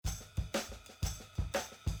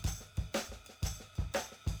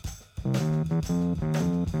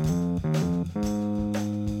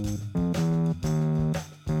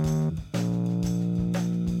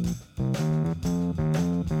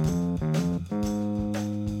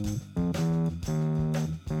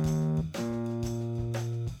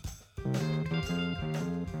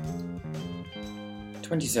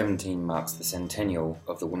marks the centennial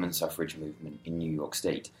of the women's suffrage movement in New York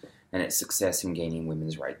State and its success in gaining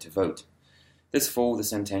women's right to vote. This fall, the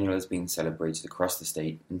centennial is being celebrated across the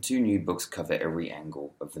state, and 2 new books cover every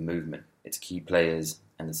angle of the movement, its key players,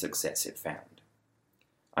 and the success it found.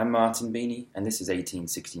 I'm Martin Beanie, and this is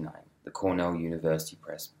 1869, the Cornell University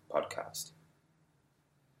Press podcast.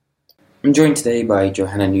 I'm joined today by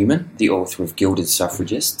Johanna Newman, the author of Gilded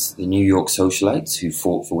Suffragists, the New York Socialites Who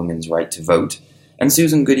Fought for Women's Right to Vote, and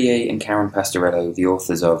Susan Goodyear and Karen Pastorello, the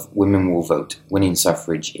authors of Women Will Vote, Winning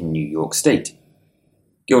Suffrage in New York State.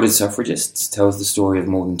 Gilded Suffragists tells the story of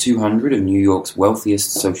more than 200 of New York's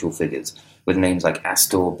wealthiest social figures, with names like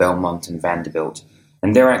Astor, Belmont, and Vanderbilt,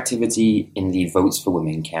 and their activity in the Votes for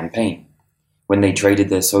Women campaign. When they traded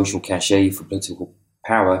their social cachet for political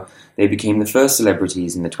power, they became the first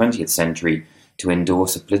celebrities in the 20th century to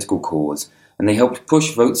endorse a political cause, and they helped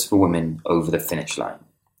push votes for women over the finish line.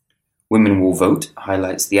 Women Will Vote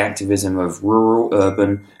highlights the activism of rural,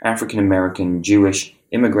 urban, African-American, Jewish,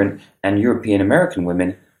 immigrant, and European-American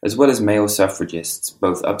women, as well as male suffragists,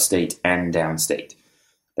 both upstate and downstate,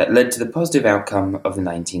 that led to the positive outcome of the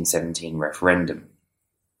 1917 referendum.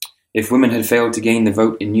 If women had failed to gain the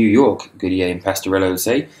vote in New York, Goodyear and Pastorello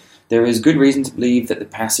say, there is good reason to believe that the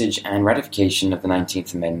passage and ratification of the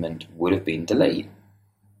 19th Amendment would have been delayed.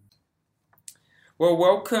 Well,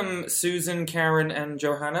 welcome, Susan, Karen, and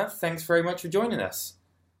Johanna. Thanks very much for joining us.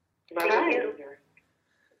 Hi.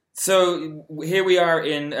 So here we are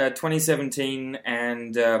in 2017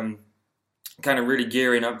 and kind of really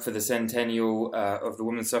gearing up for the centennial of the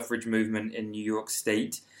women's suffrage movement in New York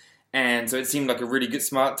State. And so it seemed like a really good,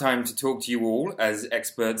 smart time to talk to you all as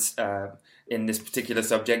experts in this particular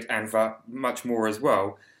subject and for much more as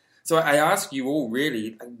well. So I ask you all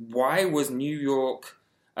really, why was New York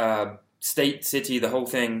state, city, the whole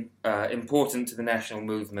thing, important to the national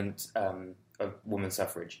movement of women's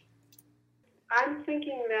suffrage? I'm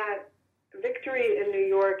thinking that victory in New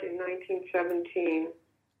York in 1917,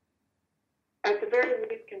 at the very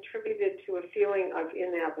least, contributed to a feeling of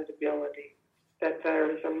inevitability, that there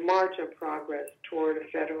is a march of progress toward a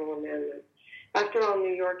federal amendment. After all,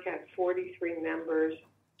 New York had 43 members,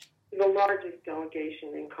 the largest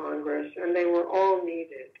delegation in Congress, and they were all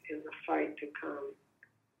needed in the fight to come.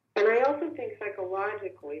 And I also think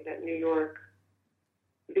psychologically that New York,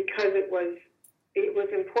 because it was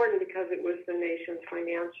important because it was the nation's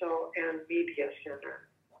financial and media center.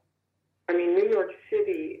 I mean, New York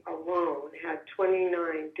City alone had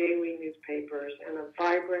 29 daily newspapers and a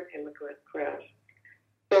vibrant immigrant press.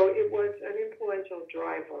 So it was an influential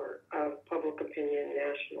driver of public opinion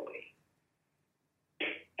nationally.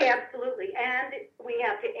 Absolutely. And we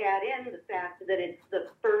have to add in the fact that it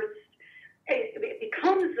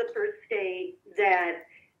becomes the first state that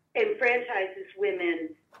enfranchises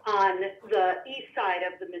women on the east side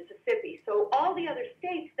of the Mississippi. So all the other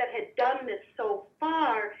states that had done this so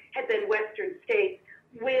far had been western states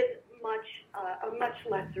with a much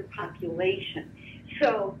lesser population.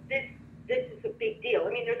 So this is a big deal. I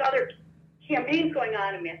mean, there's other campaigns going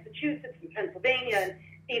on in Massachusetts and Pennsylvania and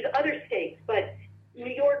these other states, but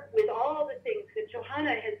New York, with all the things that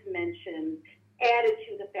Johanna has mentioned, added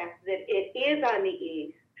to the fact that it is on the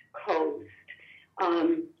East Coast,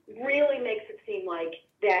 really makes it seem like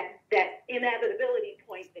that inevitability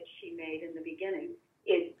point that she made in the beginning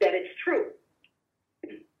is that it's true.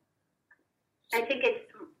 I think it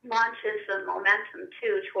launches the momentum,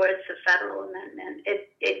 too, towards the federal amendment.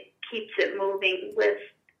 It keeps it moving with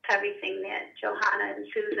everything that Johanna and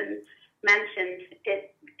Susan mentioned.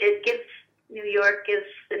 It gives New York, gives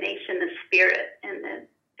the nation the spirit and the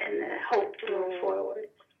hope to move forward.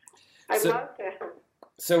 I love that.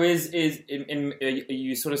 So are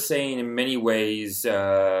you sort of saying in many ways,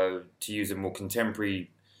 to use a more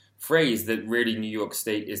contemporary phrase, that really New York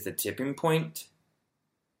State is the tipping point?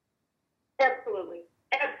 Absolutely.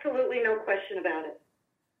 Absolutely, no question about it.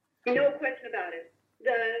 No question about it.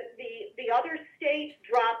 The other states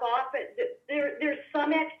drop off. There's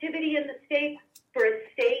some activity in the state for a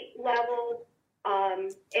state level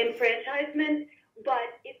enfranchisement,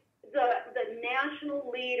 but the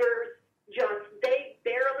national leaders they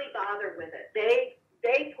barely bother with it.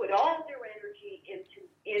 They put all their energy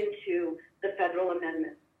into the federal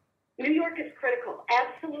amendment. New York is critical,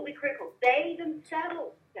 absolutely critical. They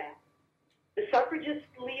themselves said, the suffragist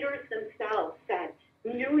leaders themselves said,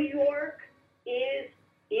 New York is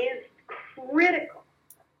critical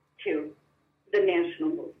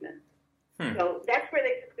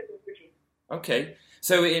Okay.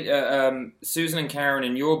 So, Susan and Karen,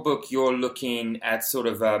 in your book, you're looking at sort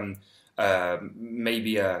of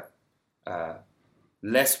maybe a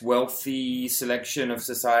less wealthy selection of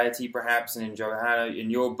society, perhaps, and in Johanna,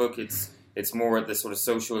 in your book, it's more at the sort of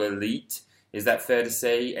social elite. Is that fair to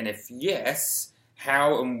say? And if yes,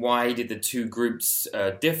 how and why did the two groups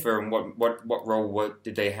differ, and what role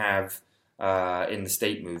did they have in the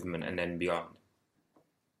state movement and then beyond?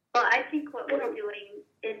 Well, I think what we're doing,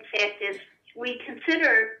 in fact, is we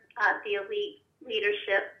consider the elite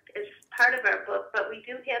leadership as part of our book, but we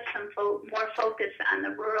do have some more focus on the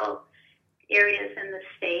rural areas in the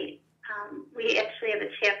state. We actually have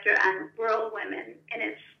a chapter on rural women, and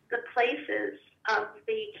it's the places of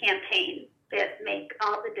the campaign that make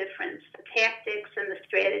all the difference. The tactics and the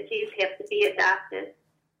strategies have to be adopted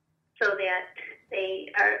so that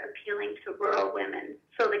they are appealing to rural women.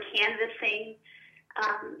 So the canvassing,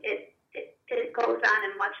 it goes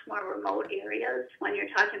on in much more remote areas. When you're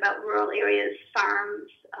talking about rural areas,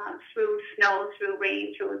 farms, through snow, through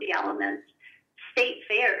rain, through the elements, state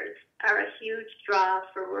fairs are a huge draw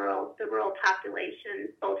for the rural population,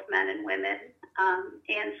 both men and women.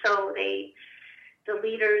 And so the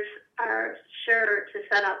leaders are sure to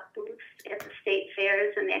set up booths at the state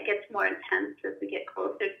fairs, and that gets more intense as we get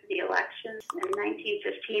closer to the elections in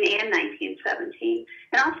 1915 and 1917.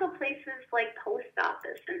 And also places like post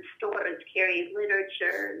office and stores carry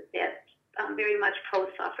literature that's very much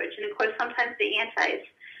pro-suffrage. And of course, sometimes the antis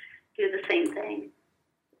do the same thing.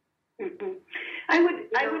 Mm-hmm. I would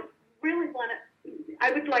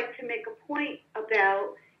like to make a point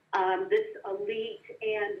about this elite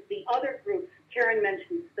and the other groups. Karen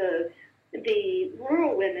mentions the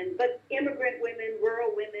rural women, but immigrant women,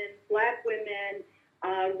 rural women, black women,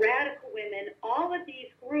 radical women, all of these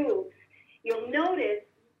groups, you'll notice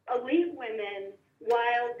elite women,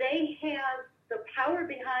 while they have the power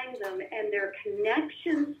behind them and their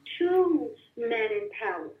connections to men in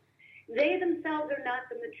power, they themselves are not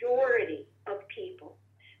the majority of people.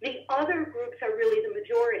 The other groups are really the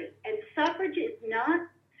majority. And suffrage is not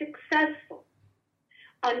successful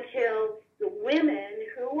until the women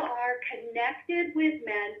who are connected with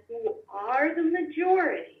men who are the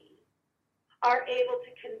majority are able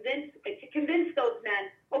to convince those men,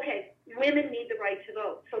 okay, women need the right to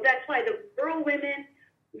vote. So that's why the rural women,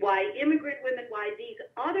 why immigrant women, why these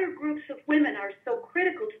other groups of women are so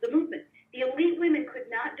critical to the movement. The elite women could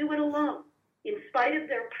not do it alone. In spite of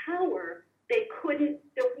their power, there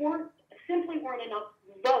simply weren't enough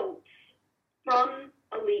votes from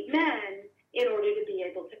elite men in order to be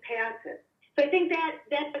able to pass it. So I think that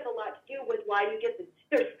has a lot to do with why you get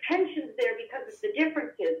there's tensions there because of the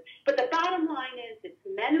differences. But the bottom line is it's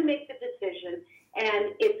men who make the decision,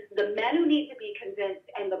 and it's the men who need to be convinced,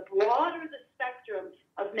 and the broader the spectrum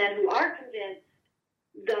of men who are convinced,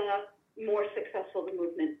 the more successful the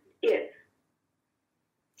movement is.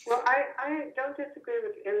 Well, I don't disagree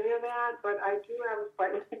with any of that, but I do have a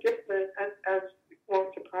slightly different, as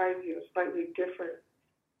won't surprise you, a slightly different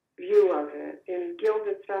view of it. In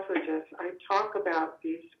Gilded Suffragists, I talk about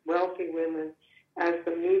these wealthy women as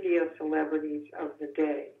the media celebrities of the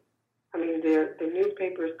day. I mean, the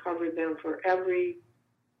newspapers covered them for every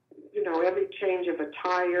change of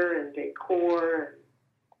attire and decor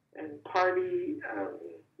and party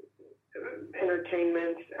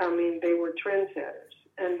entertainments. I mean, they were trendsetters.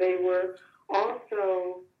 And they were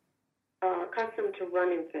also accustomed to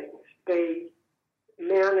running things. They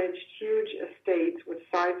managed huge estates with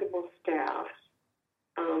sizable staffs.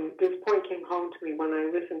 This point came home to me when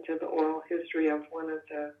I listened to the oral history of one of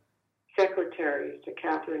the secretaries to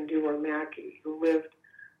Catherine Dewar Mackey, who lived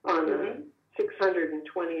on a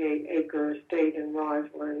 628-acre estate in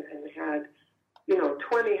Roslyn and had,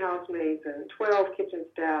 20 housemaids and 12 kitchen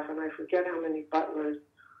staff, and I forget how many butlers.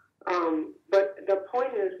 But the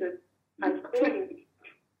point is that I think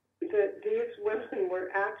that these women were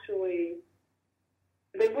actually,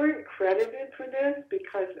 they weren't credited for this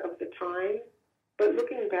because of the time, but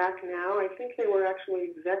looking back now, I think they were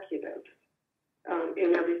actually executives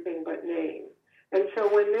in everything but name. And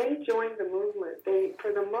so when they joined the movement,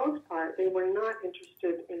 for the most part, they were not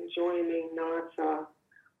interested in joining NASA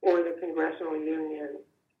or the Congressional Union.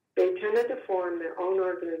 They tended to form their own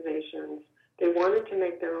organizations. They wanted to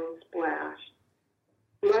make their own splash,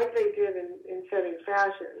 like they did in setting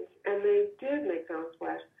fashions, and they did make their own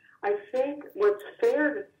splash. I think what's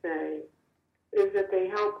fair to say is that they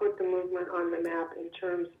helped put the movement on the map in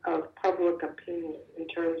terms of public opinion, in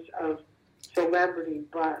terms of celebrity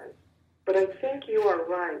buzz. But I think you are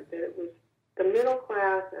right, that it was the middle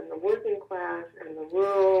class and the working class and the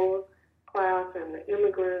rural class and the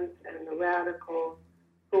immigrants and the radicals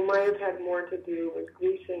who might have had more to do with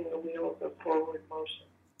greasing the wheels of forward motion.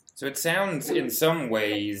 So it sounds, in some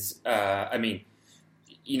ways, the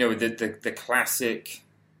classic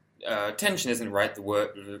tension isn't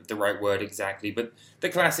the right word exactly, but the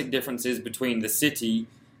classic differences between the city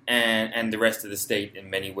and the rest of the state, in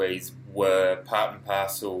many ways, were part and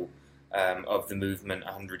parcel of the movement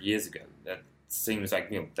 100 years ago. That seems like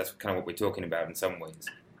that's kind of what we're talking about in some ways.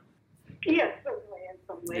 Yes, certainly in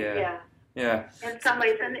some ways. Yeah. In some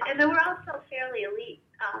ways, and there were also fairly elite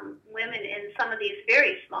women in some of these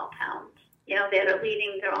very small towns, that are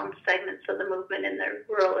leading their own segments of the movement in their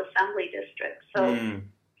rural assembly districts. So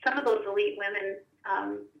some of those elite women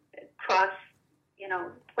cross,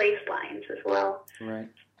 place lines as well. Right.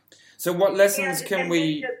 So what lessons can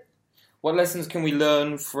we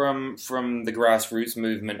learn from the grassroots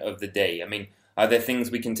movement of the day? I mean, are there things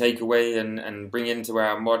we can take away and bring into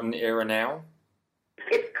our modern era now?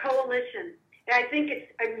 It's coalition. And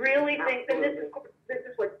I really think that this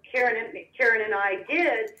is what Karen and I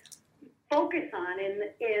did focus on in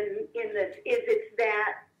this, is it's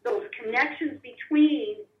that those connections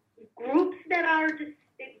between groups that are,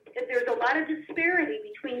 there's a lot of disparity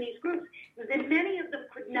between these groups, that many of them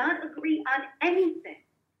could not agree on anything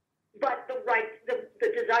but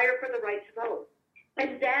the desire for the right to vote.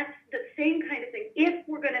 And that's the same kind of thing. If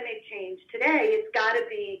we're going to make change today, it's got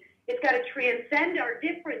to transcend our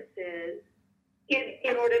differences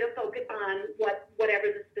in order to focus on whatever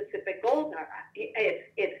the specific goals are.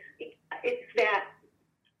 It's that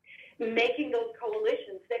making those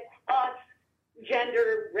coalitions that cross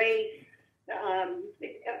gender, race,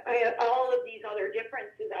 all of these other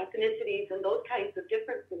differences, ethnicities, and those kinds of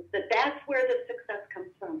differences, that's where the success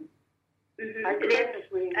comes from. Mm-hmm. I couldn't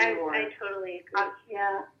agree more. I totally agree.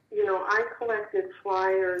 Yeah. I collected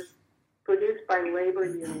flyers produced by labor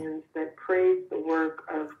unions that praised the work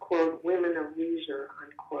of, quote, women of leisure,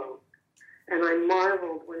 unquote. And I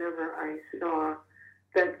marveled whenever I saw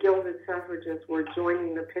that gilded suffragists were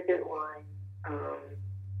joining the picket line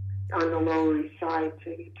on the Lower East Side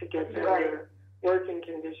to get better working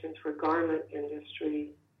conditions for garment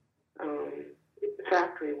industry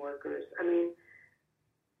factory workers. I mean,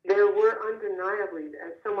 there were undeniably,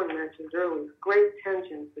 as someone mentioned earlier, great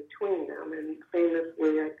tensions between them, and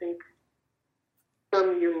famously, I think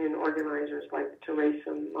some union organizers like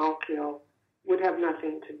Teresa Malkiel would have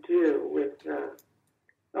nothing to do with the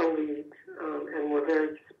elite and were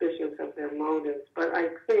very suspicious of their motives. But I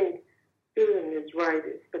think Susan is right.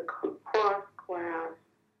 It's the cross-class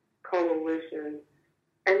coalition,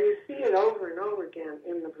 and you see it over and over again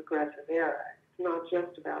in the progressive era. It's not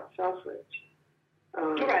just about suffrage.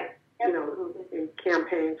 Right. In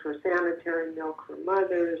campaigns for sanitary milk for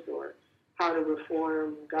mothers or how to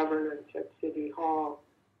reform governance at City Hall.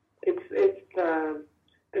 It's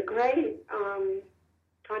the great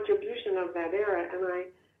contribution of that era, and I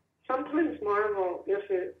sometimes marvel if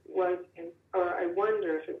it was, or I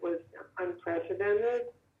wonder if it was unprecedented.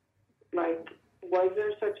 Like, was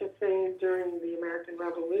there such a thing during the American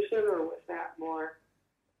Revolution, or was that more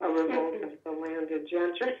a revolt of the landed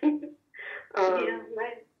gentry?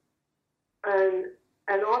 Right.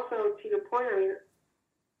 And also, to your point, I mean,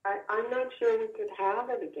 I'm not sure we could have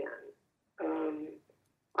it again.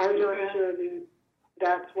 I'm not sure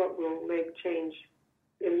that's what will make change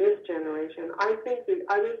in this generation. I think the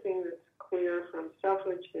other thing that's clear from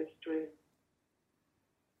suffrage history,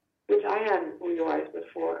 which I hadn't realized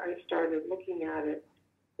before I started looking at it,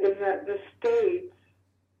 is that the states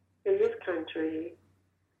in this country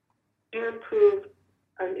can prove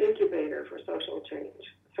an incubator for social change.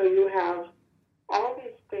 So you have all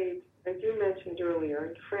these states, as you mentioned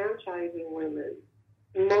earlier, enfranchising women.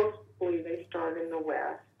 Mostly they start in the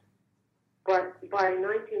West. But by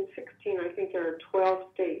 1916, I think there are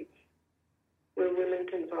 12 states where women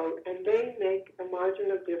can vote, and they make the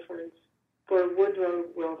margin of difference for Woodrow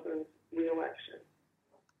Wilson's reelection.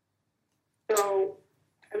 So,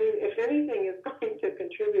 I mean, if anything is going to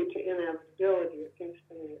contribute to inevitability, it seems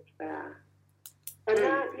to me it's that. And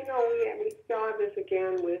that, we saw this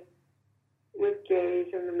again with gays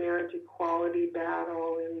in the marriage equality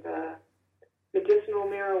battle, in the medicinal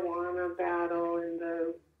marijuana battle, in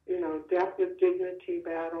the, death with dignity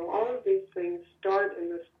battle. All of these things start in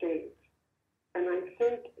the states. And I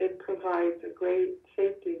think it provides a great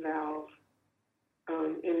safety valve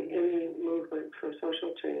in any movement for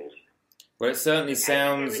social change. Well, it certainly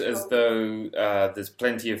sounds as though there's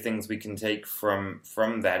plenty of things we can take from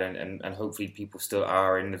that, and hopefully people still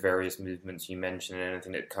are in the various movements you mentioned and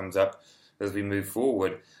anything that comes up as we move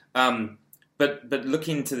forward. But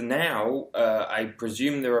looking to the now, I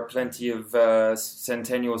presume there are plenty of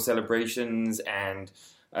centennial celebrations and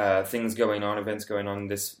events going on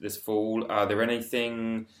this fall. Are there any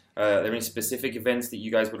specific events that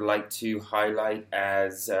you guys would like to highlight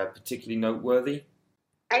as particularly noteworthy?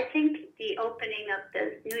 I think the opening of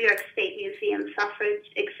the New York State Museum suffrage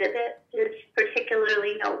exhibit is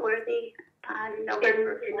particularly noteworthy on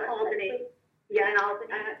November 4th. In Albany. Yeah, in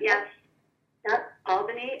Albany. Yes. Yep,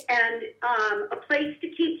 Albany. And a place to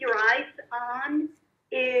keep your eyes on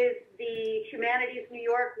is the Humanities New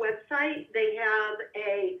York website. They have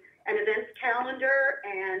an events calendar,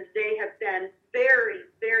 and they have been very,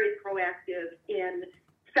 very proactive in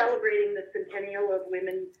celebrating the centennial of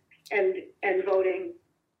women and voting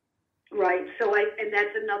rights. So and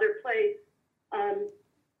that's another place.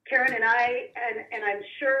 Karen and I, and I'm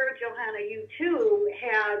sure Johanna, you too,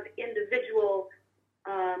 have individual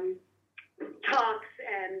talks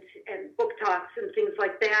and book talks and things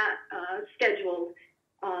like that scheduled.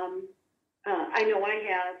 I know I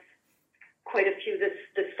have quite a few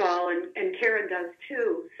this fall, and Karen does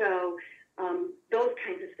too. So those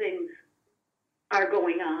kinds of things are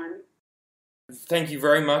going on. Thank you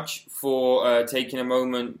very much for taking a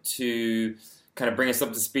moment to kind of bring us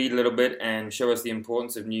up to speed a little bit and show us the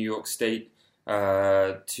importance of New York State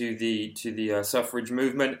to the suffrage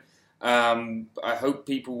movement. I hope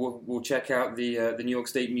people will check out the New York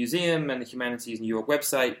State Museum and the Humanities New York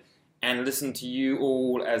website and listen to you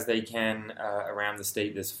all as they can around the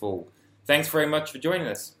state this fall. Thanks very much for joining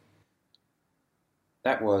us.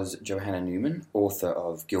 That was Johanna Newman, author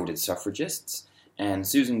of Gilded Suffragists, and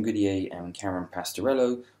Susan Goodyear and Karen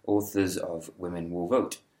Pastorello, authors of Women Will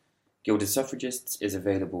Vote. Gilded Suffragists is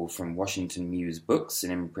available from Washington Muse Books, an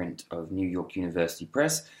imprint of New York University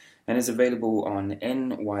Press, and is available on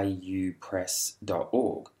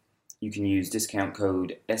nyupress.org. You can use discount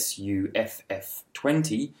code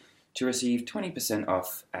SUFF20 to receive 20%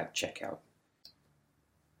 off at checkout.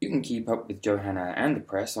 You can keep up with Johanna and the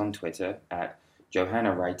press on Twitter at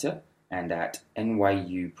Johanna Writer and at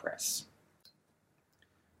NYU Press.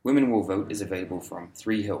 Women Will Vote is available from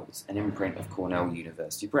Three Hills, an imprint of Cornell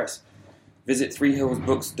University Press. Visit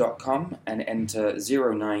threehillsbooks.com and enter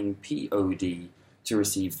 09POD to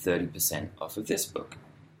receive 30% off of this book.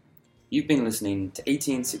 You've been listening to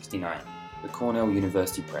 1869, the Cornell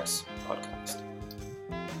University Press podcast.